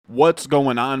What's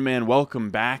going on, man? Welcome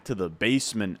back to the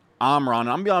basement. I'm Ron, and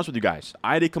I'm going to be honest with you guys.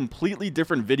 I had a completely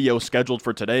different video scheduled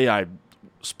for today. I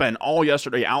spent all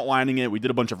yesterday outlining it. We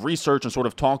did a bunch of research and sort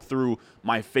of talked through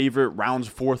my favorite rounds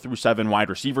 4 through 7 wide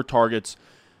receiver targets.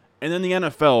 And then the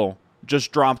NFL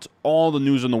just dropped all the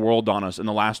news in the world on us in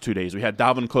the last 2 days. We had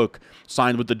Dalvin Cook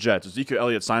signed with the Jets. Ezekiel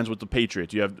Elliott signs with the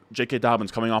Patriots. You have J.K.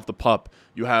 Dobbins coming off the PUP.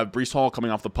 You have Breece Hall coming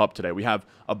off the PUP today. We have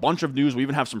a bunch of news. We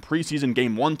even have some preseason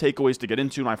Game 1 takeaways to get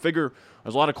into. And I figure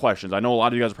there's a lot of questions. I know a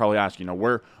lot of you guys are probably asking,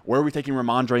 where are we taking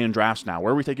Ramondre in drafts now?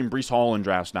 Where are we taking Breece Hall in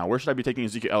drafts now? Where should I be taking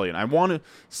Ezekiel Elliott? And I want to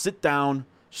sit down,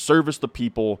 service the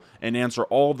people, and answer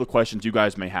all of the questions you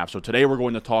guys may have. So today we're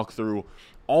going to talk through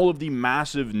all of the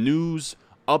massive news,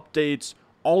 updates,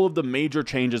 all of the major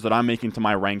changes that I'm making to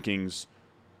my rankings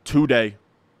today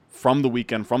from the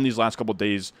weekend, from these last couple of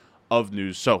days of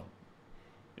news. So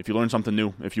if you learned something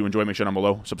new, if you enjoy, make sure down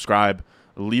below, subscribe,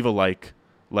 leave a like.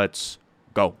 Let's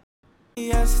go.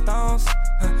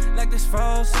 Like this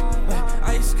froze,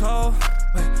 ice cold,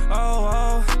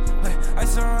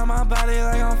 ice around my body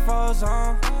like I'm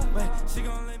frozen. She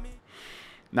gonna let me.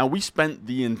 Now we spent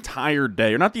the entire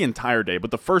day, or not the entire day,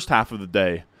 but the first half of the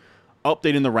day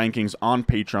updating the rankings on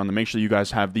Patreon to make sure you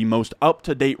guys have the most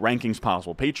up-to-date rankings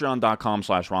possible.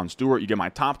 Patreon.com/Ron Stewart. You get my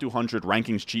top 200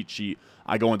 rankings cheat sheet.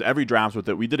 I go into every draft with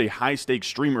it. We did a high-stakes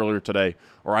stream earlier today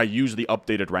where I used the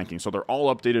updated rankings. So they're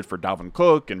all updated for Dalvin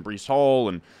Cook and Breece Hall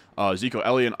and Ezekiel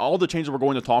Elliott. And all the changes we're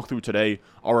going to talk through today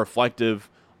are reflective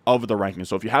of the rankings.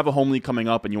 So if you have a home league coming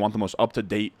up and you want the most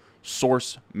up-to-date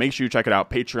source, make sure you check it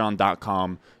out,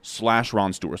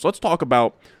 patreon.com/Ron Stewart. So let's talk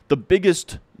about the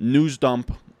biggest news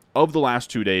dump of the last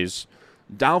 2 days.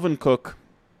 Dalvin Cook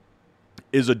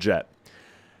is a Jet.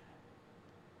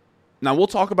 Now, we'll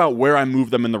talk about where I move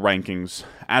them in the rankings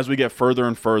as we get further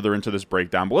and further into this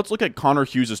breakdown. But let's look at Connor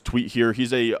Hughes' tweet here.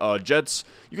 He's a Jets,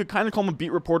 you could kind of call him a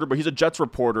beat reporter, but he's a Jets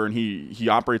reporter, and he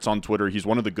operates on Twitter. He's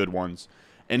one of the good ones.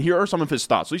 And here are some of his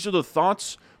thoughts. So these are the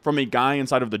thoughts from a guy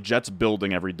inside of the Jets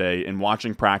building every day and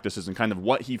watching practices and kind of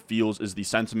what he feels is the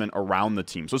sentiment around the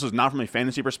team. So this is not from a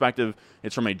fantasy perspective.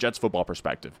 It's from a Jets football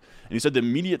perspective. And he said the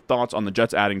immediate thoughts on the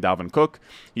Jets adding Dalvin Cook.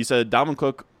 He said, Dalvin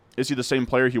Cook, is he the same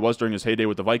player he was during his heyday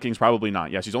with the Vikings? Probably not.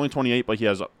 Yes, he's only 28, but he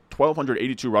has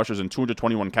 1,282 rushes and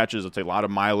 221 catches. That's a lot of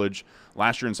mileage.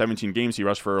 Last year in 17 games, he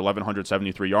rushed for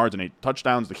 1,173 yards and 8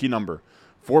 touchdowns. The key number,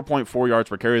 4.4 yards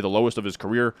per carry, the lowest of his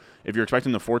career. If you're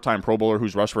expecting the 4-time Pro Bowler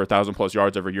who's rushed for 1,000-plus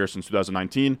yards every year since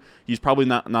 2019, he's probably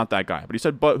not that guy. But he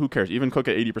said, but who cares? Even Cook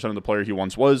at 80% of the player he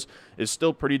once was is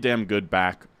still pretty damn good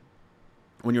back.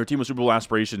 When you're a team with Super Bowl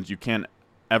aspirations, you can't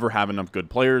ever have enough good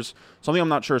players. Something I'm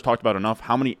not sure is talked about enough.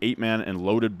 How many 8-man and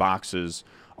loaded boxes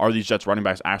are these Jets running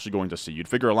backs actually going to see? You'd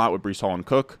figure a lot with Breece Hall and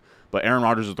Cook, but Aaron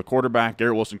Rodgers is the quarterback.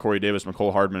 Garrett Wilson, Corey Davis,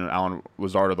 McCole Hardman, and Allen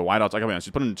Lazard are the wideouts. I gotta be honest,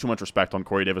 he's putting too much respect on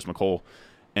Corey Davis, McCole,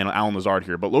 and Allen Lazard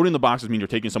here. But loading the boxes mean you're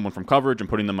taking someone from coverage and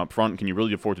putting them up front. Can you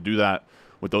really afford to do that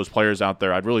with those players out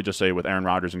there? I'd really just say with Aaron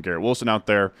Rodgers and Garrett Wilson out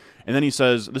there. And then he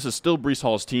says, this is still Breece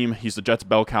Hall's team. He's the Jets'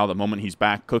 bell cow the moment he's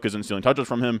back. Cook isn't stealing touches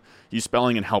from him. He's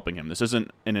spelling and helping him. This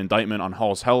isn't an indictment on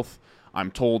Hall's health.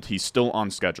 I'm told he's still on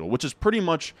schedule, which is pretty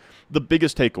much the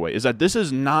biggest takeaway, is that this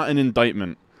is not an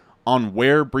indictment on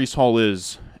where Breece Hall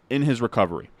is in his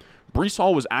recovery. Breece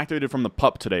Hall was activated from the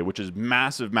PUP today, which is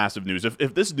massive, massive news.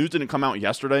 If this news didn't come out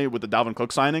yesterday with the Dalvin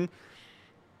Cook signing,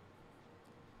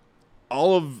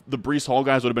 all of the Breece Hall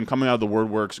guys would have been coming out of the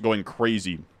WordWorks going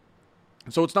crazy.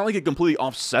 So it's not like it completely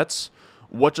offsets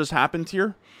what just happened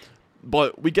here,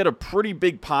 but we get a pretty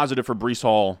big positive for Breece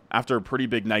Hall after a pretty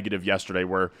big negative yesterday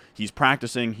where he's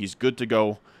practicing, he's good to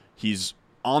go, he's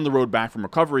on the road back from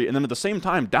recovery. And then at the same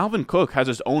time, Dalvin Cook has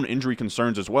his own injury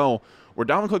concerns as well, where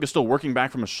Dalvin Cook is still working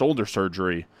back from a shoulder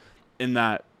surgery in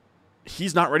that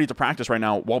he's not ready to practice right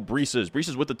now while Breece is. Breece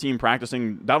is with the team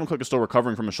practicing. Dalvin Cook is still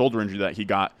recovering from a shoulder injury that he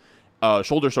got,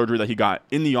 shoulder surgery that he got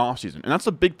in the offseason. And that's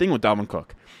the big thing with Dalvin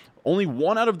Cook. Only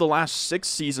one out of the last 6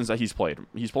 seasons that he's played.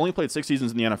 He's only played 6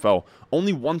 seasons in the NFL.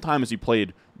 Only one time has he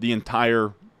played the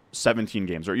entire 17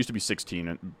 games, or it used to be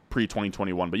 16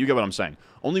 pre-2021, but you get what I'm saying.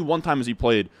 Only one time has he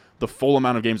played the full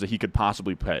amount of games that he could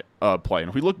possibly play. And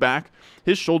if we look back,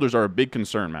 his shoulders are a big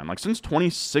concern, man. Like since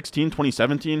 2016,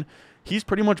 2017, he's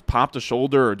pretty much popped a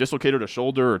shoulder or dislocated a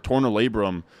shoulder or torn a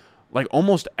labrum like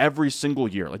almost every single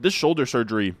year. Like this shoulder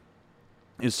surgery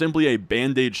is simply a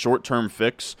Band-Aid short-term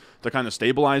fix to kind of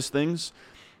stabilize things.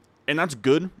 And that's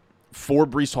good for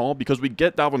Breece Hall because we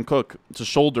get Dalvin Cook to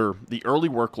shoulder the early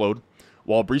workload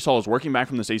while Breece Hall is working back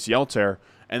from this ACL tear,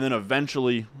 and then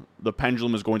eventually the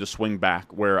pendulum is going to swing back,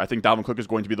 where I think Dalvin Cook is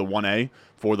going to be the 1A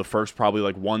for the first probably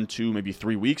like 1, 2, maybe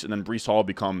 3 weeks, and then Breece Hall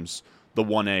becomes the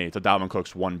 1A to Dalvin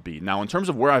Cook's 1B. Now, in terms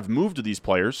of where I've moved to these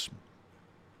players,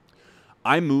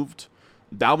 I moved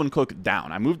Dalvin Cook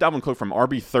down. I moved Dalvin Cook from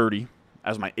RB30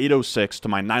 as my 806 to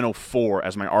my 904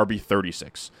 as my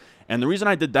RB36. And the reason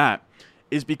I did that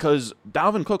is because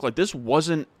Dalvin Cook, like, this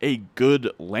wasn't a good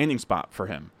landing spot for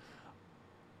him.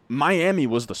 Miami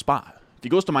was the spot. If he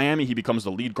goes to Miami, he becomes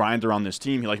the lead grinder on this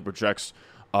team. He projects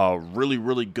really,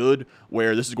 really good,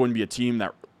 where this is going to be a team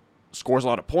that scores a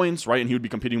lot of points, right? And he would be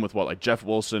competing with Jeff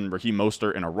Wilson, Raheem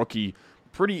Mostert, and a rookie.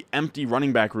 Pretty empty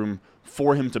running back room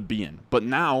for him to be in. But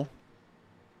now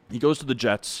he goes to the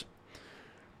Jets.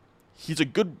 He's a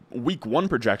good week 1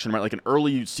 projection, right? Like an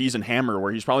early season hammer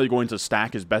where he's probably going to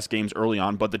stack his best games early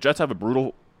on. But the Jets have a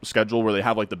brutal schedule where they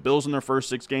have the Bills in their first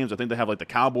 6 games. I think they have the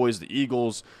Cowboys, the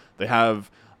Eagles. They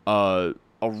have a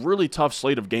really tough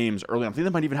slate of games early on. I think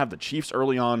they might even have the Chiefs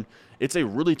early on. It's a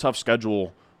really tough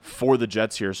schedule for the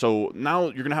Jets here. So now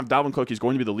you're going to have Dalvin Cook. He's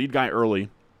going to be the lead guy early.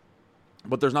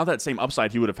 But there's not that same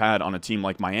upside he would have had on a team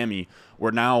like Miami,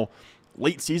 where now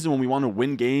late season when we want to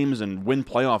win games and win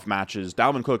playoff matches,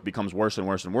 Dalvin Cook becomes worse and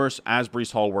worse and worse as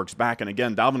Breece Hall works back. And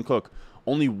again, Dalvin Cook,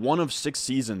 only 1 of 6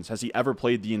 seasons has he ever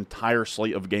played the entire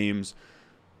slate of games.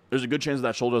 There's a good chance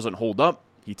that shoulder doesn't hold up.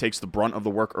 He takes the brunt of the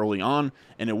work early on,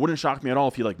 and it wouldn't shock me at all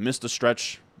if he missed a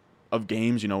stretch of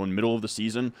games, in the middle of the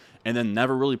season, and then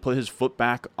never really put his foot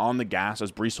back on the gas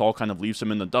as Breece Hall kind of leaves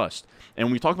him in the dust. And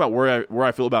when we talk about where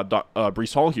I feel about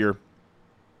Breece Hall here,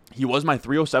 he was my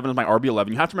 307 as my RB11.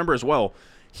 You have to remember as well,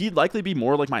 he'd likely be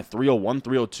more like my 301,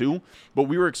 302, but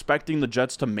we were expecting the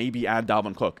Jets to maybe add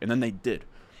Dalvin Cook, and then they did.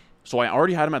 So I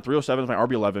already had him at 307 as my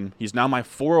RB11. He's now my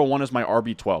 401 as my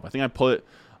RB12. I think I put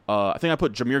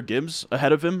Jahmyr Gibbs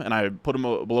ahead of him, and I put him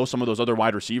below some of those other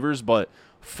wide receivers, but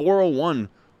 401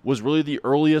 was really the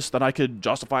earliest that I could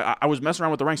justify. I was messing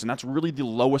around with the ranks, and that's really the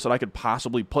lowest that I could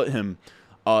possibly put him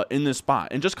in this spot.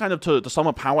 And just kind of to sum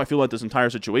up how I feel about this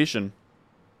entire situation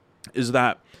is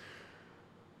that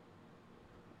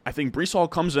I think Breece Hall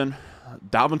comes in,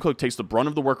 Dalvin Cook takes the brunt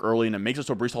of the work early, and it makes it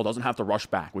so Breece Hall doesn't have to rush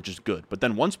back, which is good. But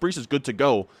then once Breece is good to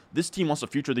go, this team wants to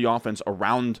future the offense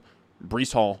around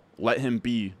Breece Hall, let him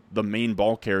be the main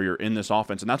ball carrier in this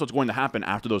offense. And that's what's going to happen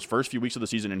after those first few weeks of the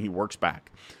season and he works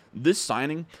back. This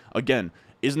signing, again,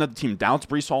 isn't that the team doubts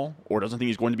Breece Hall or doesn't think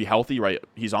he's going to be healthy, right?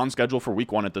 He's on schedule for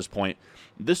week 1 at this point.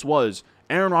 This was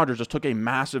Aaron Rodgers just took a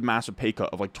massive, massive pay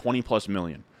cut of $20+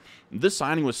 million. This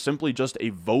signing was simply just a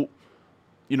vote,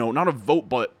 not a vote,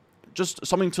 but just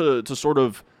something to sort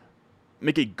of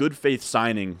make a good faith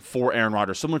signing for Aaron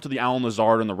Rodgers, similar to the Allen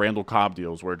Lazard and the Randall Cobb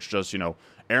deals, where it's just,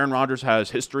 Aaron Rodgers has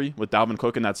history with Dalvin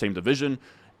Cook in that same division,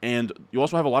 and you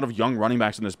also have a lot of young running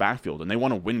backs in this backfield, and they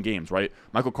want to win games, right?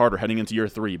 Michael Carter heading into year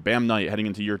 3, Bam Knight heading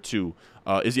into year 2,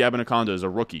 Izzy Abanikanda is a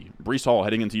rookie, Breece Hall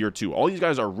heading into year 2. All these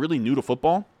guys are really new to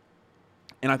football,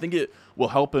 and I think it will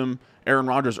help Aaron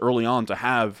Rodgers early on, to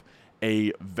have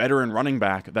a veteran running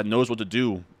back that knows what to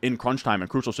do in crunch time and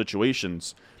crucial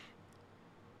situations.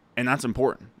 And that's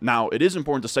important. Now, it is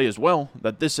important to say as well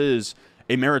that this is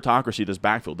a meritocracy, this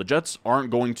backfield. The Jets aren't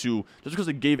going to, just because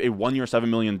they gave a 1-year, $7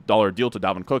 million deal to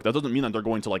Dalvin Cook, that doesn't mean that they're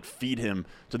going to feed him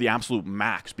to the absolute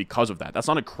max because of that. That's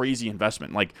not a crazy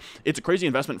investment. It's a crazy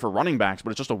investment for running backs, but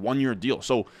it's just a 1-year deal.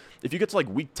 So if you get to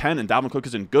week 10 and Dalvin Cook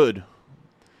isn't good,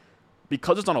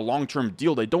 because it's on a long-term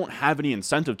deal, they don't have any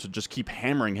incentive to just keep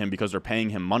hammering him because they're paying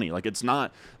him money. It's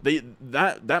not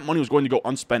that money was going to go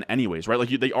unspent anyways, right?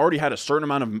 They already had a certain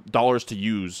amount of dollars to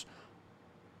use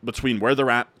between where they're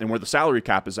at and where the salary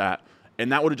cap is at,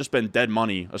 and that would have just been dead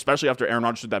money, especially after Aaron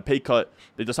Rodgers did that pay cut.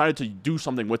 They decided to do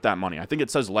something with that money. I think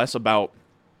it says less about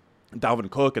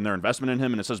Dalvin Cook and their investment in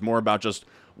him, and it says more about just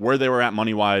where they were at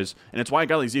money-wise, and it's why a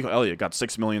guy like Ezekiel Elliott got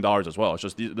 $6 million as well. It's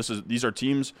just these are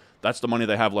teams, that's the money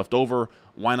they have left over.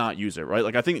 Why not use it,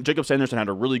 right? I think Jacob Sanderson had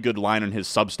a really good line in his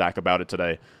Substack about it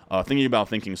today, thinking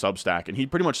Substack, and he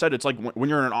pretty much said it's like when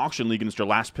you're in an auction league and it's your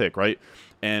last pick, right?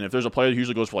 And if there's a player that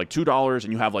usually goes for $2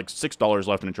 and you have $6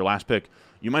 left and it's your last pick,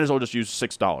 you might as well just use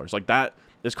 $6. That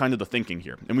is kind of the thinking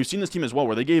here. And we've seen this team as well,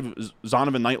 where they gave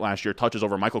Zonovan Knight last year touches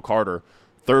over Michael Carter,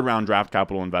 3rd-round draft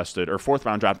capital invested, or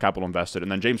 4th-round draft capital invested,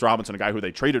 and then James Robinson, a guy who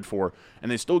they traded for, and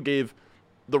they still gave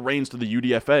the reins to the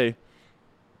UDFA,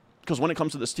 because when it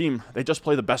comes to this team, they just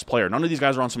play the best player. None of these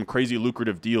guys are on some crazy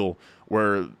lucrative deal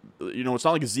where, it's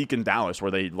not like Zeke in Dallas where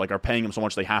they are paying him so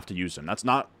much they have to use him. That's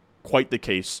not quite the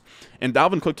case. And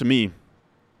Dalvin Cook, to me,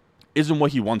 isn't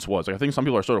what he once was. I think some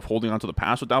people are sort of holding on to the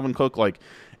past with Dalvin Cook.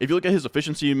 If you look at his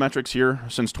efficiency metrics here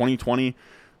since 2020,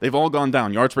 they've all gone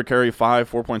down. Yards per carry, 5,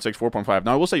 4.6, 4.5.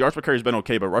 Now, I will say yards per carry has been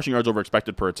okay, but rushing yards over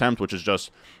expected per attempt, which is just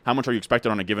how much are you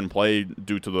expected on a given play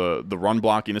due to the run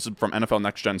blocking. This is from NFL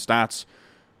Next Gen Stats.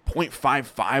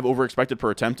 0.55 over expected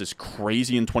per attempt is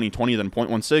crazy in 2020, then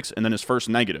 0.16, and then his first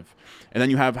negative. And then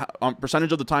you have on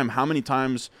percentage of the time, how many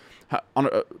times on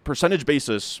a percentage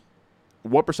basis,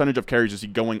 what percentage of carries is he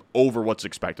going over what's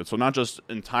expected? So not just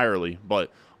entirely,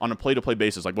 but on a play-to-play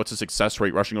basis, like what's his success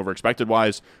rate rushing over expected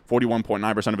wise?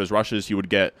 41.9% of his rushes, he would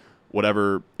get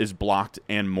whatever is blocked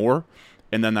and more.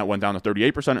 And then that went down to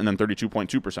 38% and then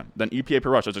 32.2%. Then EPA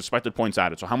per rush, that's expected points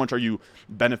added. So how much are you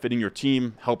benefiting your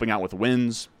team, helping out with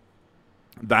wins?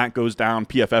 That goes down.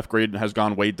 PFF grade has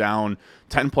gone way down.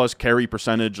 10-plus carry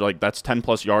percentage, like that's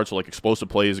 10-plus yards, so like explosive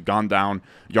plays, gone down.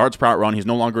 Yards per out run, he's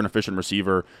no longer an efficient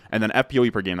receiver. And then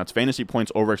FPOE per game, that's fantasy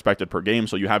points over expected per game.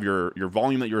 So you have your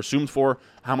volume that you're assumed for.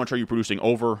 How much are you producing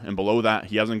over and below that?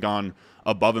 He hasn't gone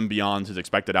above and beyond his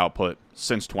expected output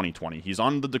since 2020. He's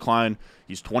on the decline.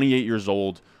 He's 28 years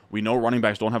old. We know running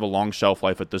backs don't have a long shelf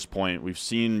life at this point. We've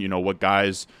seen, what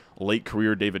guys late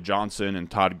career David Johnson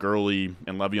and Todd Gurley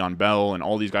and Le'Veon Bell and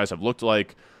all these guys have looked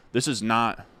like. This is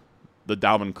not the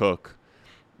Dalvin Cook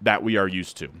that we are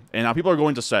used to. And now people are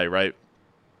going to say, right,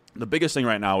 the biggest thing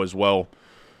right now is, well,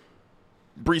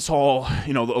 Breece Hall,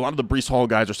 a lot of the Breece Hall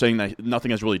guys are saying that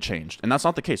nothing has really changed. And that's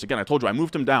not the case. Again, I told you, I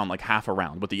moved him down like half a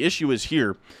round. But the issue is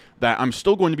here that I'm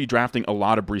still going to be drafting a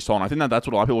lot of Breece Hall. And I think that's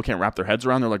what a lot of people can't wrap their heads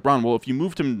around. They're like, Ron, well, if you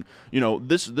moved him,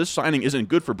 this signing isn't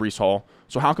good for Breece Hall.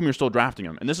 So how come you're still drafting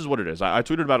him? And this is what it is. I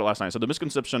tweeted about it last night. I said the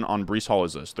misconception on Breece Hall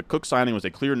is this. The Cook signing was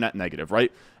a clear net negative,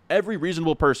 right? Every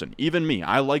reasonable person, even me,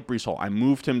 I like Breece Hall. I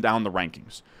moved him down the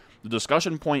rankings. The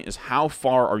discussion point is how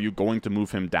far are you going to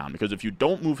move him down? Because if you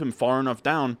don't move him far enough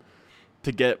down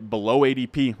to get below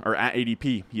ADP or at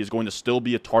ADP, he is going to still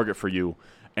be a target for you,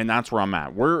 and that's where I'm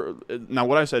at. Now,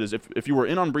 what I said is if you were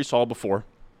in on Breece Hall before,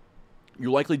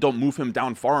 you likely don't move him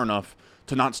down far enough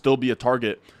to not still be a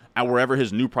target at wherever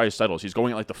his new price settles. He's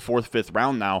going at like the 4th, 5th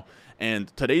round now,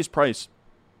 and today's price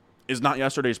is not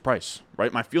yesterday's price,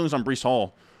 right? My feelings on Breece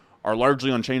Hall are largely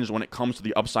unchanged when it comes to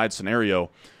the upside scenario,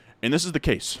 and this is the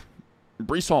case.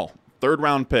 Breece Hall, 3rd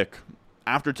round pick,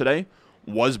 after today,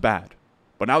 was bad.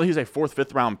 But now that he's a 4th,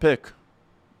 5th round pick,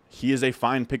 he is a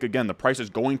fine pick again. The price is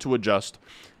going to adjust.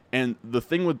 And the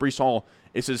thing with Breece Hall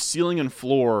is his ceiling and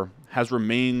floor has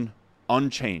remained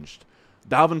unchanged.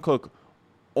 Dalvin Cook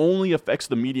only affects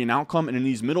the median outcome, and in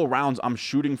these middle rounds, I'm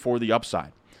shooting for the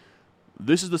upside.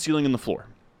 This is the ceiling and the floor.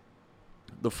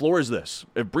 The floor is this.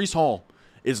 If Breece Hall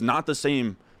is not the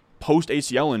same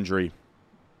post-ACL injury,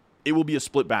 it will be a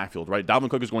split backfield, right? Dalvin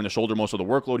Cook is going to shoulder most of the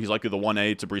workload. He's likely the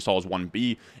 1A to Breece Hall's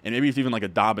 1B. And maybe it's even like a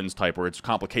Dobbins type where it's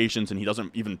complications and he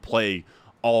doesn't even play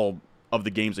all of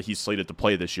the games that he's slated to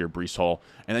play this year, Breece Hall.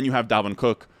 And then you have Dalvin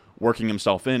Cook working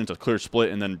himself in. It's a clear split.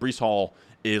 And then Breece Hall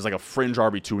is like a fringe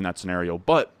RB2 in that scenario.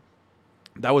 But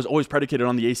that was always predicated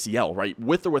on the ACL, right?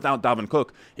 With or without Dalvin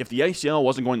Cook, if the ACL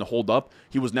wasn't going to hold up,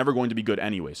 he was never going to be good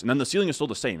anyways. And then the ceiling is still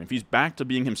the same. If he's back to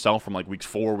being himself from like week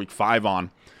 4, week 5 on,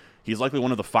 he's likely one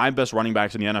of the 5 best running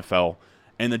backs in the NFL,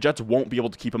 and the Jets won't be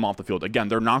able to keep him off the field. Again,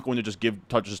 they're not going to just give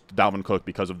touches to Dalvin Cook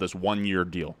because of this 1-year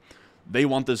deal. They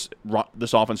want this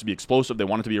offense to be explosive. They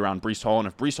want it to be around Breece Hall, and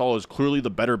if Breece Hall is clearly the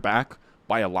better back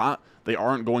by a lot, they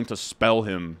aren't going to spell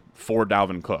him for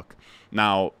Dalvin Cook.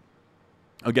 Now,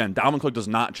 again, Dalvin Cook does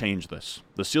not change this.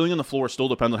 The ceiling and the floor still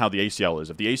depends on how the ACL is.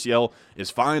 If the ACL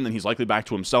is fine, then he's likely back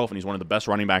to himself, and he's one of the best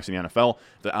running backs in the NFL.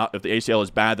 If the ACL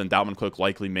is bad, then Dalvin Cook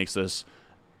likely makes this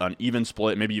an even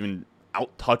split, maybe even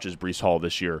out-touches Breece Hall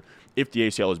this year if the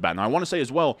ACL is bad. Now, I want to say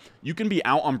as well, you can be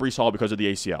out on Breece Hall because of the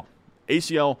ACL.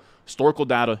 ACL, historical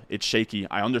data, it's shaky.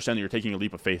 I understand that you're taking a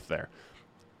leap of faith there.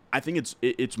 I think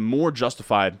it's more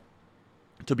justified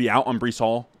to be out on Breece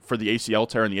Hall for the ACL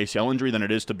tear and the ACL injury than it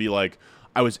is to be like,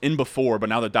 I was in before, but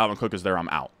now that Dalvin Cook is there, I'm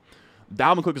out.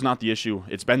 Dalvin Cook is not the issue.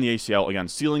 It's been the ACL. Again,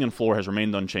 ceiling and floor has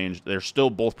remained unchanged. They're still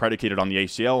both predicated on the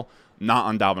ACL, not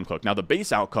on Dalvin Cook. Now, the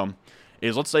base outcome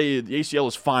is, let's say the ACL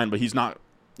is fine, but he's not,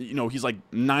 he's like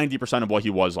 90% of what he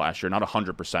was last year, not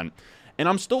 100%. And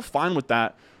I'm still fine with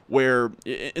that, where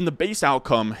in the base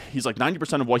outcome, he's like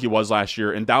 90% of what he was last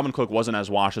year, and Dalvin Cook wasn't as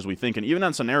washed as we think. And even in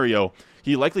that scenario,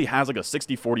 he likely has like a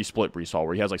 60-40 split, Breece Hall,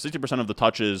 where he has like 60% of the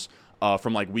touches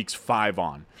from like weeks 5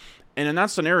 on. And in that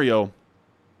scenario,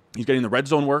 he's getting the red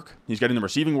zone work, he's getting the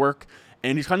receiving work,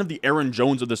 and he's kind of the Aaron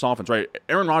Jones of this offense, right?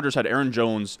 Aaron Rodgers had Aaron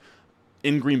Jones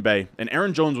in Green Bay, and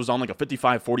Aaron Jones was on like a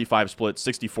 55-45 split,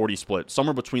 60-40 split,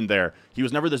 somewhere between there. He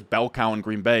was never this bell cow in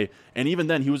Green Bay, and even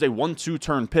then, he was a 1-2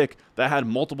 turn pick that had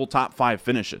multiple top 5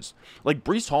 finishes. Like,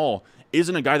 Breece Hall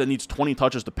isn't a guy that needs 20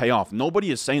 touches to pay off. Nobody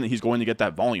is saying that he's going to get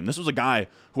that volume. This was a guy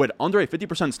who had under a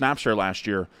 50% snap share last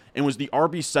year and was the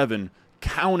RB7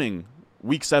 counting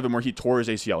week 7 where he tore his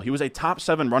ACL. He was a top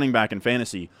 7 running back in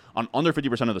fantasy on under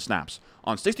 50% of the snaps.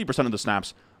 On 60% of the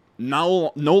snaps,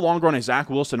 now no longer on a Zach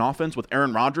Wilson offense with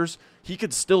Aaron Rodgers, he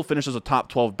could still finish as a top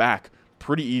 12 back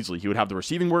pretty easily. He would have the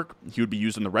receiving work, he would be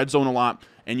used in the red zone a lot,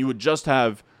 and you would just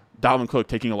have Dalvin Cook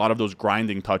taking a lot of those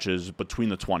grinding touches between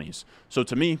the 20s. So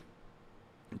to me,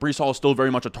 Breece Hall is still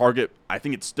very much a target. I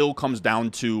think it still comes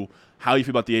down to how you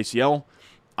feel about the ACL.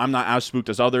 I'm not as spooked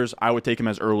as others. I would take him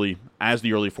as early as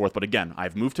the early fourth. But again,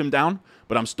 I've moved him down,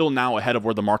 but I'm still now ahead of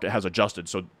where the market has adjusted.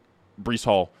 So Breece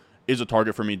Hall is a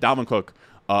target for me. Dalvin Cook,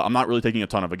 I'm not really taking a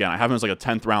ton of. Again, I have him as like a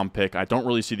 10th round pick. I don't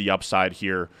really see the upside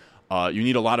here. You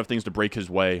need a lot of things to break his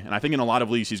way. And I think in a lot of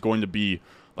leagues, he's going to be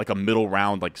like a middle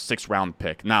round, like 6th round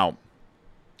pick. Now,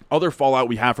 other fallout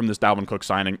we have from this Dalvin Cook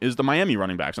signing is the Miami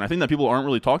running backs. And I think that people aren't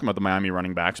really talking about the Miami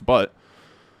running backs, but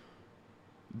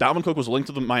Dalvin Cook was linked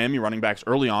to the Miami running backs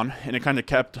early on, and it kind of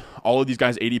kept all of these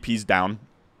guys' ADPs down.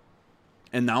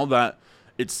 And now that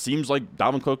it seems like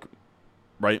Dalvin Cook,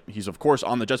 right, he's of course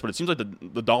on the Jets, but it seems like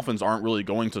the Dolphins aren't really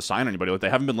going to sign anybody. Like they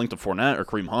haven't been linked to Fournette or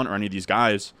Kareem Hunt or any of these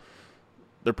guys.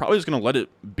 They're probably just going to let it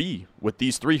be with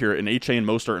these three here in A-Chain,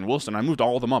 Mostert, and Wilson. I moved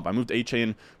all of them up. I moved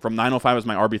A-Chain from 905 as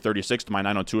my RB36 to my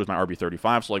 902 as my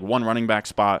RB35, so like one running back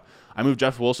spot. I moved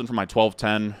Jeff Wilson from my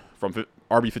 1210 from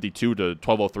RB52 to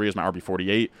 1203 as my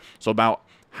RB48, so about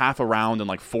half a round and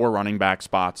like 4 running back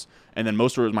spots. And then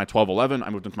Mostert was my 1211. I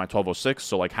moved into my 1206,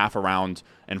 so like half a round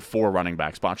and 4 running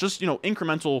back spots. Just,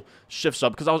 incremental shifts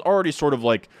up because I already sort of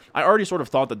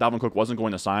thought that Dalvin Cook wasn't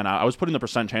going to sign. I was putting the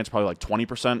percent chance probably like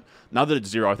 20%. Now that it's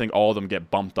 0, I think all of them get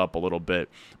bumped up a little bit.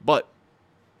 But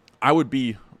I would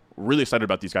be really excited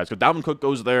about these guys because Dalvin Cook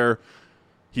goes there.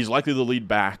 He's likely the lead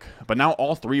back. But now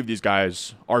all 3 of these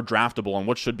guys are draftable on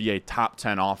what should be a top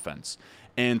 10 offense.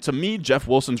 And to me, Jeff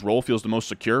Wilson's role feels the most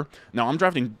secure. Now, I'm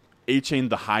drafting A-Chain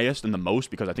the highest and the most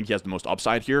because I think he has the most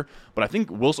upside here. But I think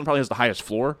Wilson probably has the highest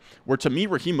floor. Where to me,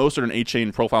 Raheem Mostert and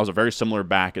A-Chain profiles are very similar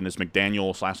back in this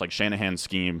McDaniel / like Shanahan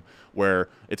scheme where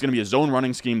it's going to be a zone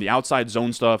running scheme, the outside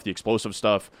zone stuff, the explosive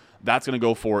stuff. That's going to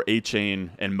go for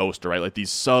A-Chain and Mostert, right? Like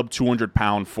these sub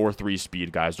 200-pound 4.3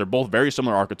 speed guys. They're both very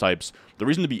similar archetypes. The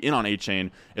reason to be in on A-Chain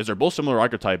is they're both similar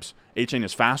archetypes. A-Chain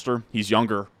is faster, he's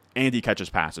younger, and he catches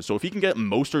passes. So if he can get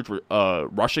Mostert's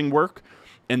rushing work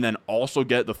and then also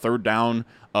get the third down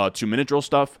 2-minute drill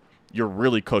stuff, you're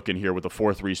really cooking here with the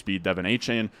 4.3 speed Devin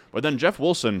A-Chain. But then Jeff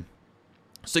Wilson,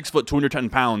 6 foot, 210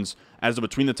 pounds, as a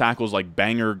between the tackles like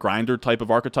banger grinder type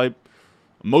of archetype.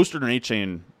 Mostert and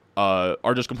A-Chain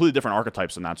are just completely different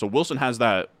archetypes than that. So Wilson has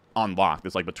that on lock.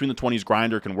 It's like between the 20s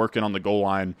grinder, can work in on the goal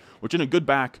line, which in a good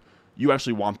back, you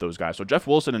actually want those guys. So Jeff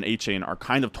Wilson and A-Chain are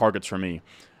kind of targets for me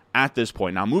at this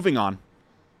point. Now, moving on,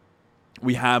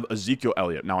 we have Ezekiel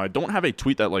Elliott. Now, I don't have a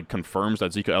tweet that like confirms that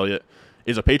Ezekiel Elliott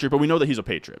is a Patriot, but we know that he's a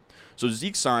Patriot. So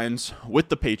Zeke signs with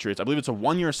the Patriots. I believe it's a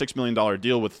 1-year, $6 million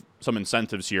deal with some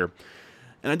incentives here.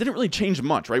 And I didn't really change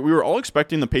much, right? We were all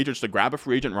expecting the Patriots to grab a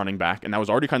free agent running back, and that was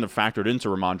already kind of factored into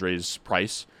Ramondre's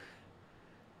price.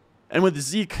 And with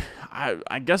Zeke,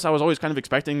 I guess I was always kind of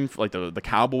expecting like the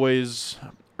Cowboys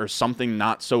or something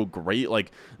not so great.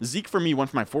 Like Zeke for me went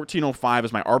from my 1405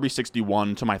 as my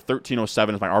RB61 to my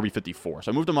 1307 as my RB54.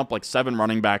 So I moved him up like 7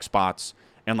 running back spots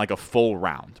and like a full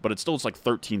round, but it's like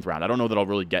 13th round. I don't know that I'll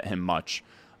really get him much.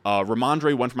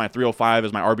 Ramondre went from my 305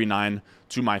 as my RB9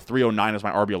 to my 309 as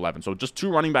my RB11. So just 2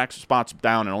 running back spots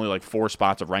down and only like 4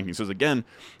 spots of rankings. Because again,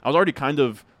 I was already kind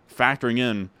of factoring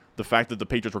in the fact that the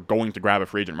Patriots were going to grab a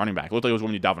free agent running back. It looked like it was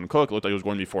going to be Dalvin Cook. It looked like it was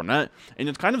going to be Fournette. And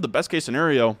it's kind of the best case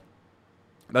scenario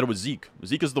that it was Zeke.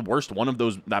 Zeke is the worst one of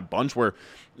that bunch where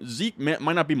Zeke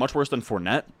might not be much worse than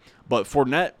Fournette, but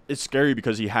Fournette is scary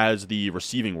because he has the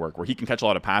receiving work where he can catch a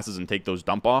lot of passes and take those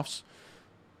dump-offs.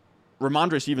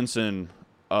 Ramondre Stevenson,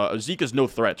 Zeke is no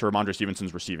threat to Ramondre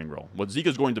Stevenson's receiving role. What Zeke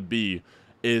is going to be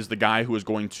is the guy who is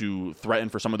going to threaten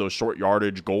for some of those short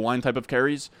yardage goal line type of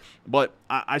carries. But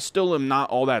I still am not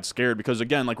all that scared because,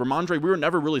 again, like Ramondre, we were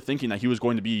never really thinking that he was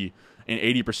going to be an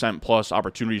 80% plus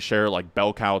opportunity share, like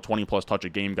bell cow, 20 plus touch a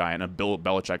game guy in a Bill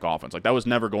Belichick offense. Like that was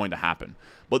never going to happen.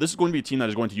 But this is going to be a team that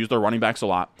is going to use their running backs a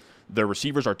lot. Their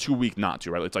receivers are too weak not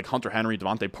to, right? It's like Hunter Henry,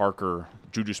 Devontae Parker,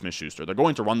 Juju Smith-Schuster. They're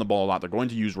going to run the ball a lot. They're going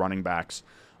to use running backs.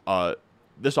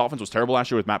 This offense was terrible last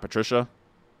year with Matt Patricia.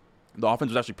 The offense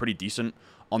was actually pretty decent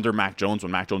under Mac Jones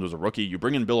when Mac Jones was a rookie. You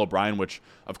bring in Bill O'Brien, which,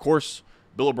 of course,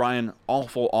 Bill O'Brien,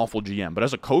 awful GM. But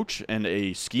as a coach and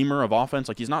a schemer of offense,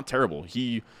 like he's not terrible.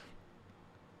 He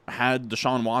had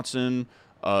Deshaun Watson,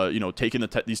 taking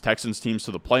these Texans teams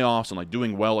to the playoffs and like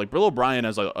doing well. Like Bill O'Brien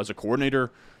as a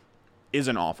coordinator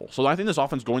isn't awful. So I think this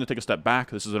offense is going to take a step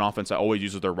back. This is an offense that always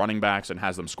uses their running backs and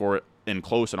has them score it in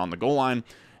close and on the goal line.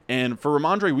 And for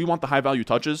Ramondre, we want the high value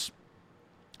touches.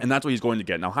 And that's what he's going to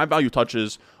get. Now, high-value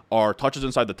touches are touches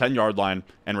inside the 10-yard line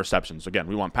and receptions. Again,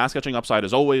 we want pass catching upside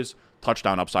as always,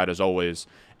 touchdown upside as always.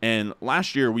 And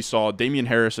last year we saw Damian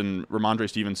Harris and Ramondre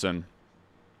Stevenson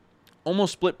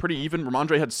almost split pretty even.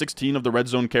 Ramondre had 16 of the red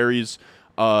zone carries,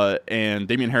 and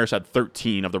Damian Harris had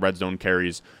 13 of the red zone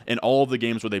carries in all of the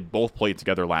games where they both played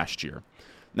together last year.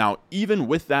 Now, even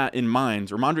with that in mind,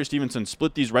 Ramondre Stevenson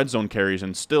split these red zone carries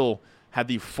and still had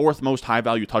the 4th most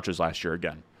high-value touches last year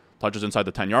again. Touches inside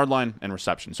the 10-yard line and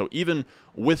reception. So even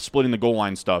with splitting the goal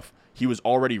line stuff, he was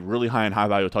already really high in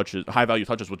high-value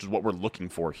touches, which is what we're looking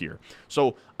for here.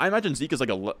 So I imagine Zeke is like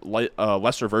a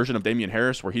lesser version of Damian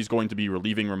Harris, where he's going to be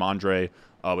relieving Ramondre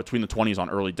between the 20s on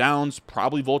early downs,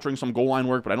 probably vulturing some goal line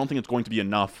work, but I don't think it's going to be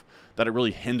enough that it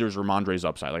really hinders Ramondre's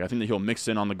upside. Like, I think that he'll mix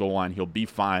in on the goal line. He'll be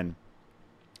fine.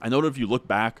 I know that if you look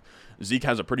back, Zeke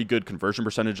has a pretty good conversion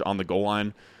percentage on the goal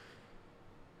line.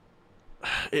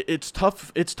 It's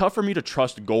tough for me to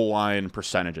trust goal line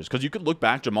percentages, because you could look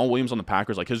back, Jamal Williams on the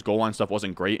Packers, like, his goal line stuff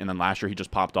wasn't great, and then last year he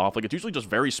just popped off. Like, it's usually just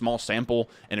very small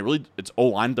sample, and it's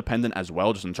O-line dependent as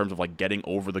well, just in terms of like getting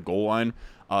over the goal line.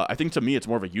 I think to me it's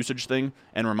more of a usage thing,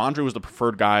 and Ramondre was the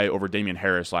preferred guy over Damian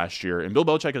Harris last year, and Bill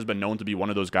Belichick has been known to be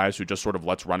one of those guys who just sort of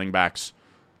lets running backs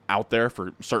out there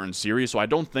for certain series. So I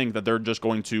don't think that they're just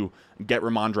going to get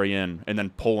Ramondre in and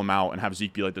then pull him out and have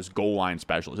Zeke be like this goal line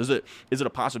specialist. Is it a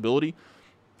possibility?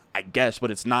 I guess,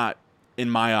 but it's not, in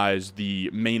my eyes, the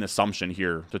main assumption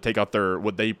here to take out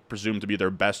what they presume to be their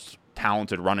best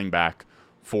talented running back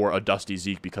for a dusty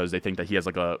Zeke because they think that he has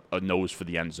like a nose for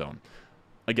the end zone.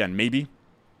 Again, maybe.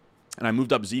 And I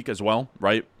moved up Zeke as well,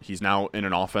 right? He's now in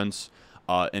an offense,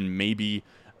 and maybe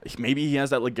he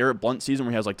has that like Garrett Blount season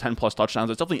where he has like 10 plus touchdowns.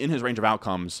 It's definitely in his range of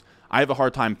outcomes. I have a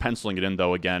hard time penciling it in,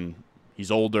 though. Again, he's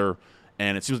older,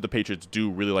 and it seems like the Patriots do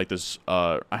really like this.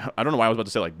 I don't know why I was about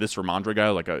to say like this Ramondre guy.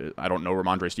 Like, I don't know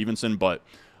Ramondre Stevenson, but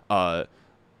I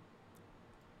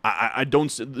don't.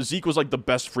 Zeke was like the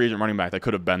best free agent running back that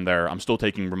could have been there. I'm still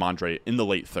taking Ramondre in the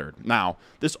late third. Now,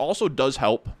 this also does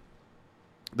help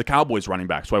the Cowboys running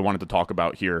back, so I wanted to talk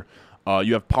about here.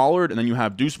 You have Pollard, and then you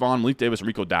have Deuce Vaughn, Malik Davis, and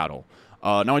Rico Dowdle.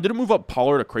 Now, I didn't move up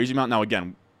Pollard a crazy amount. Now,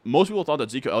 again, most people thought that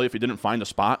Ezekiel Elliott, if he didn't find a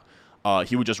spot,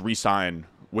 he would just re-sign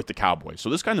with the Cowboys. So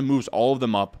this kind of moves all of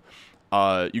them up.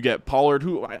 You get Pollard,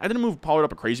 who I didn't move Pollard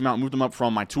up a crazy amount. I moved him up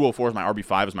from my 204 as my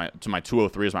RB5 to my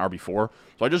 203 as my RB4.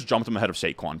 So I just jumped him ahead of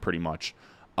Saquon pretty much.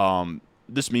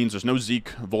 This means there's no Zeke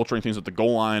vulturing things at the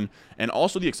goal line. And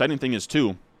also the exciting thing is,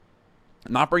 too,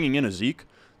 not bringing in a Zeke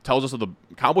tells us that the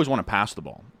Cowboys want to pass the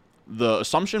ball. The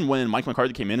assumption when Mike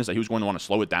McCarthy came in is that he was going to want to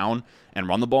slow it down and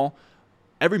run the ball.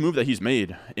 Every move that he's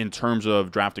made in terms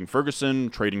of drafting Ferguson,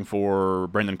 trading for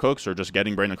Brandon Cooks, or just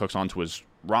getting Brandon Cooks onto his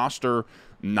roster,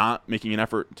 not making an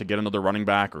effort to get another running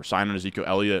back or sign an Ezekiel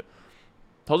Elliott,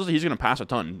 tells us that he's going to pass a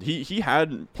ton. He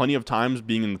had plenty of times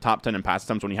being in the top 10 in pass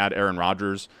attempts when he had Aaron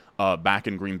Rodgers back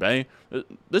in Green Bay.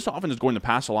 This offense is going to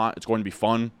pass a lot. It's going to be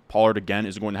fun. Pollard, again,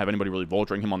 isn't going to have anybody really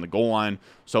vulturing him on the goal line.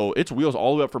 So it's wheels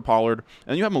all the way up for Pollard.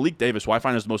 And then you have Malik Davis, who I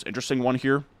find is the most interesting one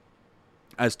here.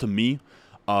 As to me,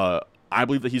 I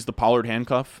believe that he's the Pollard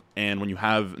handcuff. And when you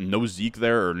have no Zeke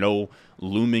there or no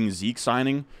looming Zeke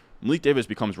signing, Malik Davis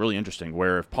becomes really interesting,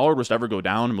 where if Pollard was to ever go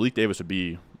down, Malik Davis would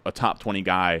be a top 20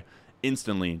 guy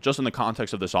instantly, just in the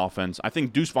context of this offense. I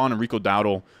think Deuce Vaughn and Rico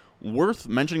Dowdle, worth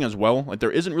mentioning as well. Like,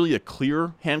 there isn't really a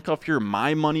clear handcuff here.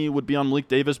 My money would be on Malik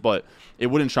Davis, but it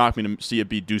wouldn't shock me to see it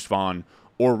be Deuce Vaughn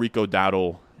or Rico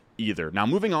Dowdle either. Now,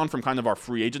 moving on from kind of our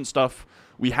free agent stuff,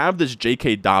 we have this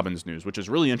J.K. Dobbins news, which is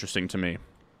really interesting to me.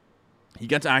 He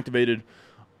gets activated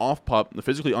off PUP, the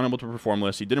physically unable to perform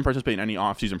list. He didn't participate in any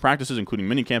offseason practices, including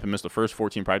minicamp, and missed the first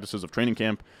 14 practices of training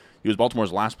camp. He was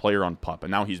Baltimore's last player on PUP,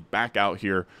 and now he's back out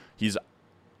here. He's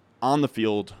on the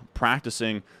field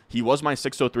practicing. He was my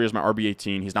 603 as my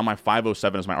RB18. He's now my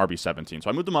 507 as my RB17. So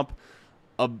I moved him up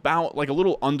about like a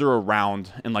little under a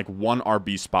round in like one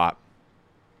RB spot,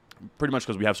 pretty much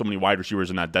because we have so many wide receivers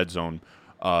in that dead zone,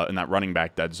 in that running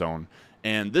back dead zone.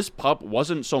 And this PUP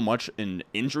wasn't so much an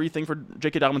injury thing for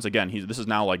J.K. Dobbins. Again, this is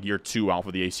now like year 2 out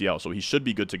for the ACL, so he should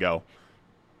be good to go.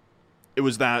 It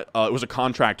was that it was a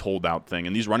contract holdout thing,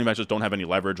 and these running backs just don't have any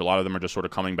leverage. A lot of them are just sort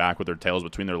of coming back with their tails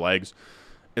between their legs.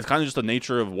 It's kind of just the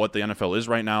nature of what the NFL is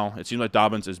right now. It seems like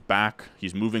Dobbins is back.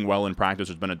 He's moving well in practice.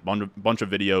 There's been a bunch of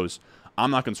videos.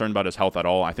 I'm not concerned about his health at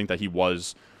all. I think that he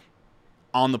was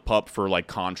on the PUP for like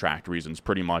contract reasons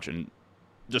pretty much, and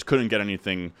just couldn't get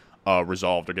anything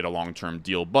resolved or get a long-term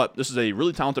deal. But this is a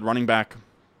really talented running back.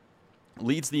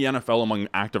 Leads the NFL among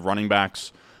active running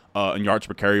backs in yards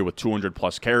per carry with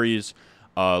 200-plus carries.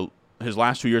 his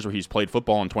last 2 years where he's played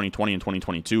football in 2020 and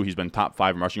 2022, he's been top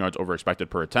 5 in rushing yards over expected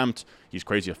per attempt. He's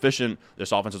crazy efficient.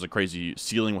 This offense has a crazy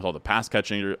ceiling with all the pass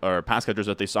catchers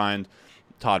that they signed.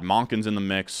 Todd Monken's in the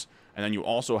mix. And then you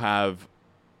also have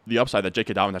the upside that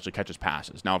J.K. Dobbins actually catches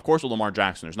passes. Now, of course, with Lamar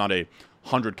Jackson, there's not a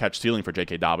 100-catch ceiling for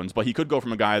J.K. Dobbins, but he could go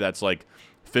from a guy that's like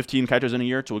 15 catches in a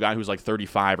year to a guy who's like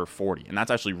 35 or 40. And that's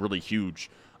actually really huge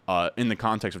in the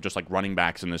context of just like running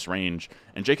backs in this range.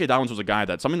 And J.K. Dobbins was a guy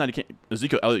that something that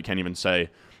Ezekiel Elliott can't even say.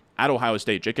 At Ohio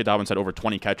State, J.K. Dobbins had over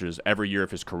 20 catches every year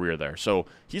of his career there. So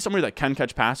he's somebody that can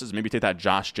catch passes, maybe take that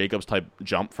Josh Jacobs type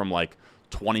jump from like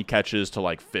 20 catches to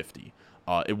like 50.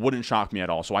 It wouldn't shock me at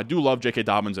all. So I do love J.K.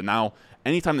 Dobbins, and now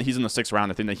anytime that he's in the 6th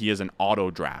round, I think that he is an auto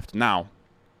draft. Now,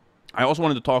 I also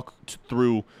wanted to talk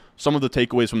through some of the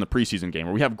takeaways from the preseason game,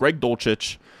 where we have Greg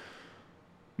Dulcich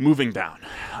moving down.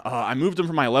 I moved him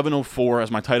from my 1104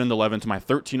 as my tight end 11 to my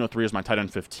 1303 as my tight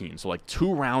end 15. So like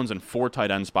 2 rounds and 4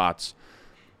 tight end spots.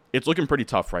 It's looking pretty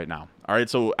tough right now. All right,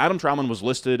 so Adam Trautman was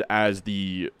listed as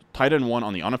the tight end 1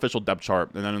 on the unofficial depth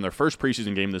chart, and then in their first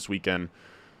preseason game this weekend,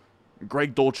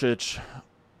 Greg Dulcich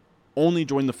only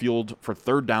joined the field for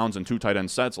 3rd downs and 2 tight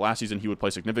end sets. Last season, he would play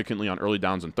significantly on early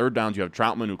downs and 3rd downs. You have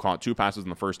Trautman, who caught 2 passes in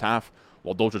the first half,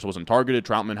 while Dulcich wasn't targeted.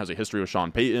 Trautman has a history with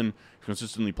Sean Payton,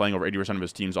 consistently playing over 80% of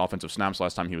his team's offensive snaps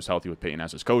last time he was healthy with Payton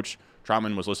as his coach.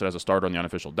 Trautman was listed as a starter on the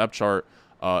unofficial depth chart.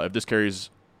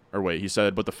 He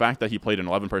said, but the fact that he played in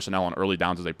 11 personnel on early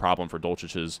downs is a problem for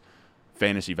Dulcich's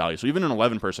fantasy value. So even in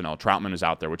 11 personnel, Trautman is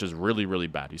out there, which is really, really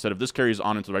bad. He said if this carries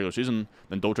on into the regular season,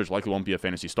 then Dulcich likely won't be a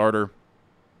fantasy starter.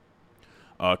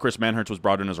 Chris Manhertz was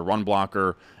brought in as a run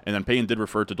blocker, and then Payton did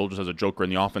refer to Dulcich as a joker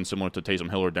in the offense, similar to Taysom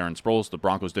Hill or Darren Sproles. The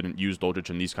Broncos didn't use Dulcich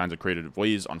in these kinds of creative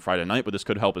ways on Friday night, but this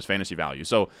could help his fantasy value.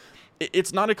 So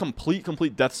it's not a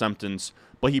complete death sentence,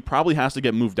 but he probably has to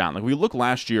get moved down. Like we look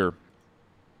last year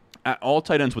at all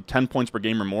tight ends with 10 points per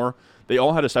game or more, they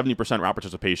all had a 70% route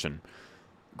participation.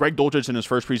 Greg Dulcich in his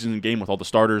first preseason game with all the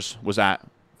starters was at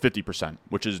 50%,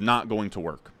 which is not going to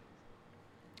work.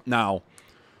 Now,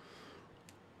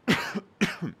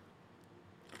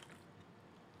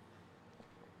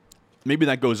 maybe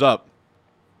that goes up,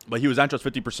 but he was at just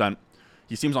 50%.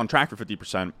 He seems on track for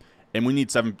 50%, and we need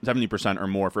 70% or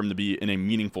more for him to be in a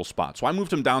meaningful spot. So I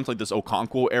moved him down to like this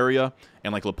Okonkwo area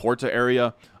and like Laporta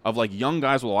area of like young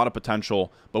guys with a lot of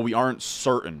potential, but we aren't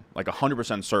certain, like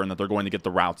 100% certain that they're going to get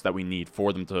the routes that we need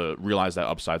for them to realize that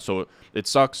upside. So it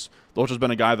sucks. Dulcich has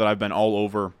been a guy that I've been all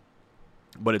over,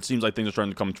 but it seems like things are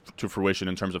starting to come to fruition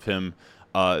in terms of him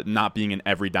not being an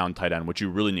every down tight end, which you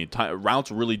really need. Routes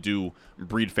really do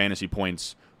breed fantasy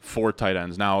points for tight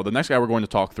ends. Now, the next guy we're going to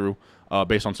talk through,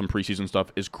 based on some preseason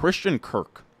stuff, is Christian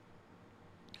Kirk.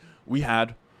 We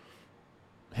had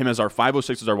him as our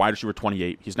 506 as our wide receiver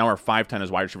 28. He's now our 510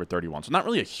 as wide receiver 31. So not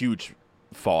really a huge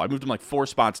fall. I moved him like 4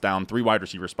 spots down, 3 wide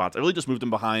receiver spots. I really just moved him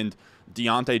behind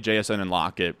Deontay, JSN, and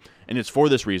Lockett. And it's for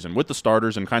this reason. With the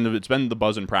starters, and kind of it's been the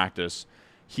buzz in practice,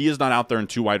 he is not out there in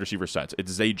 2 wide receiver sets. It's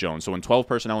Zay Jones. So in 12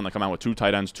 personnel, when they come out with 2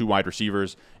 tight ends, 2 wide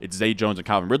receivers, it's Zay Jones and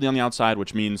Calvin Ridley on the outside,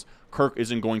 which means Kirk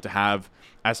isn't going to have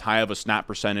as high of a snap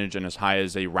percentage and as high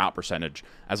as a route percentage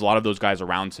as a lot of those guys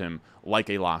around him, like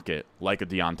a Lockett, like a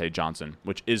Deontay Johnson,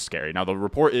 which is scary. Now, the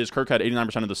report is Kirk had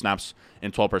 89% of the snaps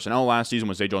in 12 personnel last season,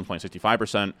 with Zay Jones playing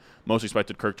 65%. Most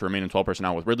expected Kirk to remain in 12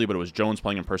 personnel with Ridley, but it was Jones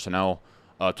playing in 12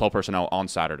 personnel on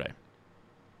Saturday.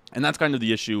 And that's kind of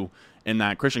the issue in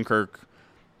that Christian Kirk,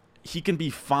 he can be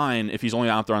fine if he's only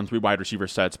out there on 3 wide receiver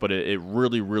sets, but it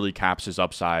really, really caps his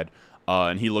upside.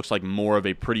 And he looks like more of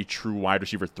a pretty true wide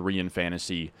receiver 3 in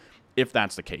fantasy, if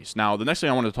that's the case. Now, the next thing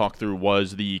I wanted to talk through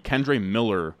was the Kendre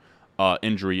Miller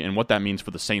injury and what that means for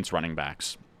the Saints running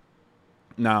backs.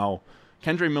 Now,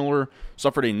 Kendre Miller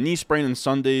suffered a knee sprain in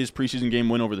Sunday's preseason game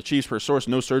win over the Chiefs. Per source,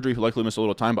 no surgery. He'll likely miss a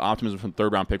little time, but optimism from the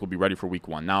 3rd-round pick will be ready for Week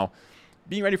 1. Now,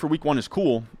 being ready for Week 1 is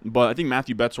cool, but I think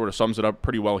Matthew Betts sort of sums it up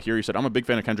pretty well here. He said, I'm a big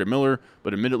fan of Kendre Miller,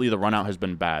 but admittedly the run-out has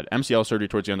been bad. MCL surgery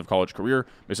towards the end of college career,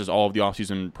 misses all of the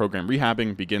offseason program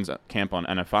rehabbing, begins at camp on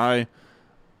NFI.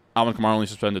 Alvin Kamara only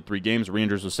suspended 3 games,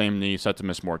 re-injures the same knee, set to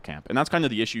miss more camp. And that's kind of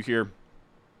the issue here,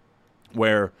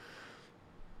 where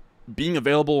being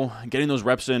available, getting those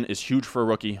reps in is huge for a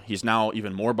rookie. He's now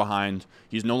even more behind.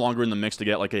 He's no longer in the mix to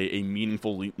get like a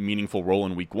meaningful role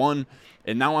in Week 1.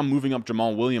 And now I'm moving up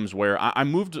Jamal Williams, where I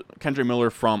moved Kendre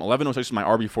Miller from 1106 as my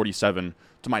RB47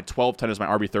 to my 1210 as my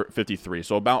RB53.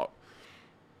 So about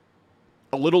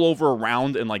a little over a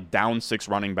round in like down 6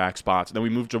 running back spots. And then we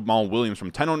moved Jamal Williams from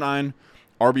 1009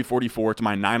 RB44 to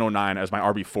my 909 as my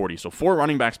RB40. So 4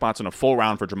 running back spots in a full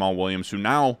round for Jamal Williams, who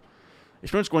now is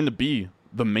pretty much going to be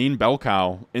the main bell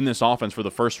cow in this offense for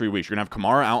the first 3 weeks. You're going to have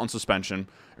Kamara out on suspension.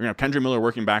 You're going to have Kendra Miller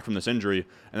working back from this injury.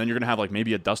 And then you're going to have like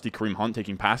maybe a dusty Kareem Hunt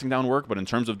taking passing down work. But in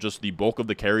terms of just the bulk of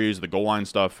the carries, the goal line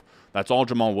stuff, that's all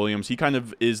Jamal Williams. He kind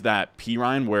of is that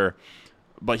Pirine where,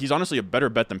 but he's honestly a better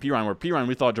bet than Pirine, where Pirine,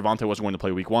 we thought Javonte wasn't going to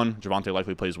play week 1. Javonte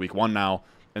likely plays week 1 now.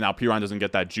 And now Pirine doesn't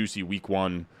get that juicy week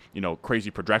 1,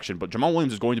 crazy projection. But Jamal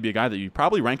Williams is going to be a guy that you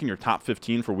probably rank in your top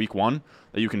 15 for week 1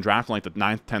 that you can draft in like the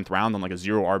 9th, 10th round on like a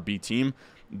 0 RB team.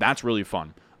 That's really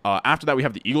fun. After that, we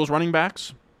have the Eagles running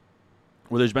backs,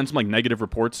 where there's been some like negative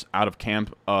reports out of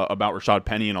camp about Rashad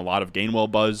Penny and a lot of Gainwell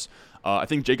buzz. I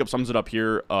think Jacob sums it up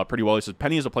here pretty well. He says,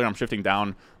 Penny is a player I'm shifting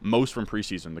down most from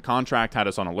preseason. The contract had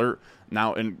us on alert.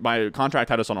 Now, and by contract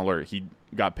had us on alert, he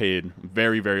got paid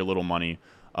very, very little money.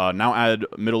 Now add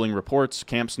middling reports,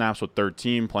 camp snaps with third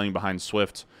team, playing behind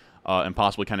Swift, and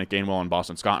possibly Kenneth Gainwell and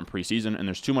Boston Scott in preseason, and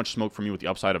there's too much smoke for me with the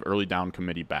upside of early down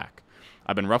committee back.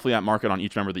 I've been roughly at market on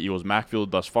each member of the Eagles'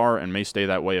 backfield thus far and may stay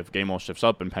that way if Gainwell shifts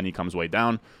up and Penny comes way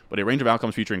down, but a range of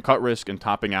outcomes featuring cut risk and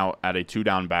topping out at a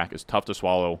 2-down back is tough to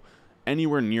swallow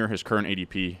anywhere near his current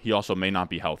ADP. He also may not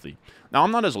be healthy. Now,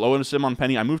 I'm not as low as him on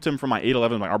Penny. I moved him from my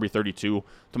 811 my RB32 to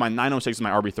my 906 my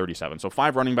RB37, so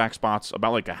 5 running back spots,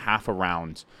 about like a half a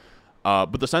round.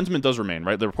 But the sentiment does remain,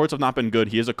 right? The reports have not been good.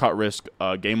 He is a cut risk.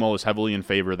 Gainwell is heavily in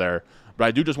favor there. But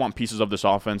I do just want pieces of this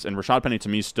offense. And Rashad Penny, to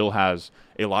me, still has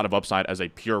a lot of upside as a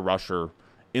pure rusher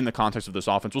in the context of this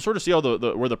offense. We'll sort of see how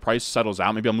where the price settles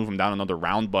out. Maybe I'll move him down another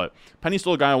round. But Penny's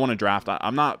still a guy I want to draft.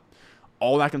 I'm not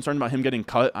all that concerned about him getting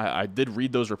cut. I did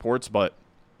read those reports, but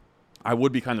I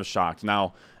would be kind of shocked.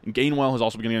 Now, Gainwell has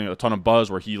also been getting a ton of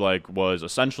buzz where he was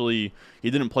essentially,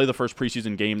 he didn't play the first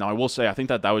preseason game. Now, I will say, I think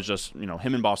that was just,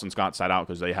 him and Boston Scott sat out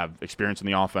because they have experience in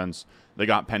the offense. They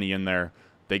got Penny in there.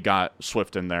 They got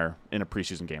Swift in there in a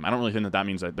preseason game. I don't really think that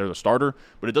means that they're the starter,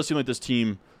 but it does seem like this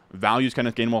team values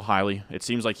Kenneth Gainwell highly. It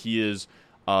seems like he is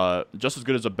just as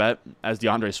good as a bet as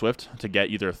DeAndre Swift to get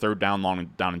either third down, long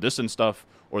down and distance stuff,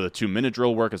 or the 2-minute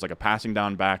drill work as like a passing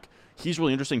down back. He's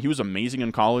really interesting. He was amazing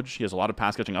in college. He has a lot of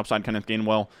pass-catching upside, Kenneth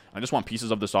Gainwell. I just want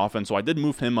pieces of this offense. So I did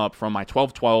move him up from my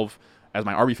 12-12 as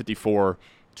my RB54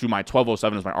 to my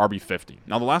 12-07 as my RB50.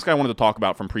 Now, the last guy I wanted to talk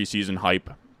about from preseason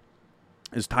hype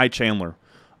is Ty Chandler.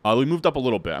 We moved up a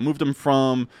little bit. I moved him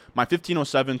from my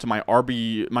 1507 to my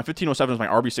 1507 is my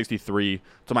RB63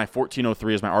 to my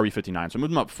 1403 as my RB59. So I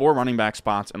moved him up 4 running back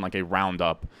spots and like a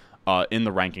roundup in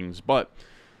the rankings. But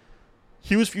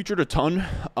he was featured a ton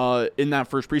in that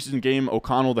first preseason game.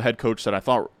 O'Connell, the head coach, said, I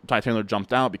thought Ty Chandler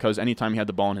jumped out because anytime he had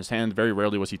the ball in his hand, very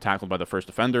rarely was he tackled by the first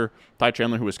defender. Ty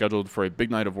Chandler, who was scheduled for a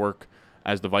big night of work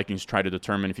as the Vikings try to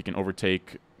determine if he can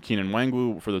overtake Keenan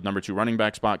Nwangwu for the number 2 running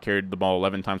back spot, carried the ball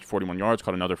 11 times for 41 yards,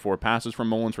 caught another 4 passes from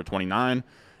Mullins for 29,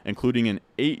 including an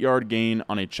 8-yard gain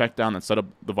on a check down that set up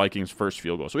the Vikings' first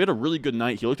field goal. So he had a really good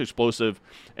night. He looked explosive.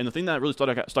 And the thing that really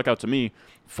stuck out to me,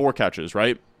 4 catches,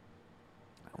 right?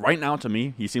 Right now, to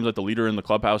me, he seems like the leader in the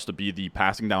clubhouse to be the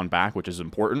passing down back, which is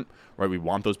important, right? We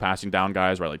want those passing down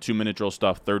guys, right? Like 2-minute drill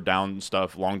stuff, third down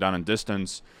stuff, long down and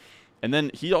distance. And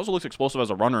then he also looks explosive as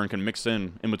a runner and can mix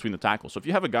in between the tackles. So if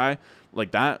you have a guy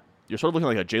like that, you're sort of looking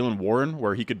like a Jalen Warren,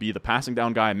 where he could be the passing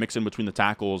down guy, mix in between the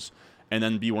tackles, and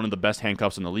then be one of the best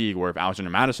handcuffs in the league, where if Alexander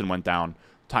Madison went down,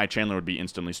 Ty Chandler would be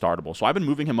instantly startable. So I've been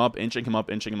moving him up, inching him up.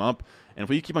 And if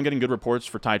we keep on getting good reports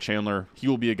for Ty Chandler, he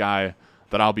will be a guy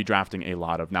that I'll be drafting a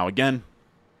lot of. Now, again,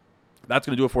 that's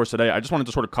going to do it for us today. I just wanted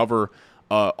to sort of cover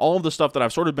all of the stuff that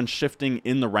I've sort of been shifting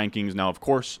in the rankings. Now, of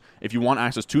course, if you want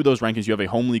access to those rankings, you have a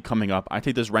home league coming up. I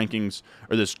take this rankings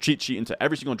or this cheat sheet into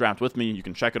every single draft with me. You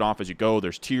can check it off as you go.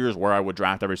 There's tiers where I would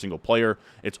draft every single player.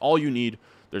 It's all you need.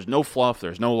 There's no fluff.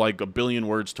 There's no like a billion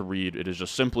words to read. It is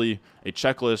just simply a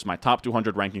checklist, my top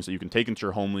 200 rankings that you can take into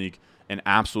your home league and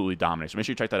absolutely dominate. So make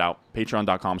sure you check that out.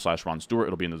 Patreon.com/Ron Stewart.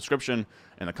 It'll be in the description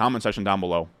and the comment section down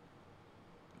below.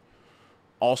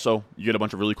 Also, you get a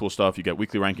bunch of really cool stuff. You get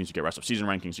weekly rankings, you get rest of season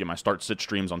rankings, you get my start-sit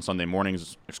streams on Sunday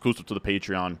mornings, exclusive to the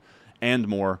Patreon, and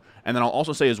more. And then I'll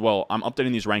also say as well, I'm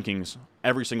updating these rankings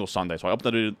every single Sunday. So I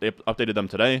updated them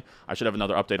today. I should have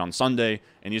another update on Sunday,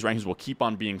 and these rankings will keep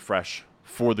on being fresh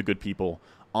for the good people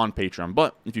on Patreon.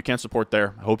 But if you can't support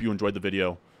there, I hope you enjoyed the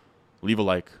video. Leave a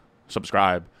like,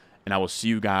 subscribe, and I will see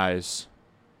you guys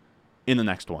in the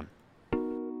next one.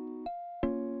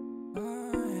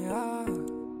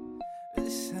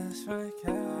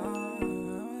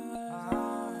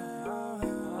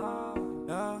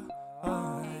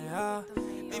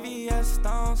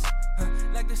 Stones,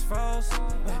 like this froze,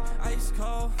 ice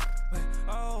cold,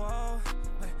 oh,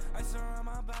 ice around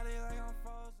my body like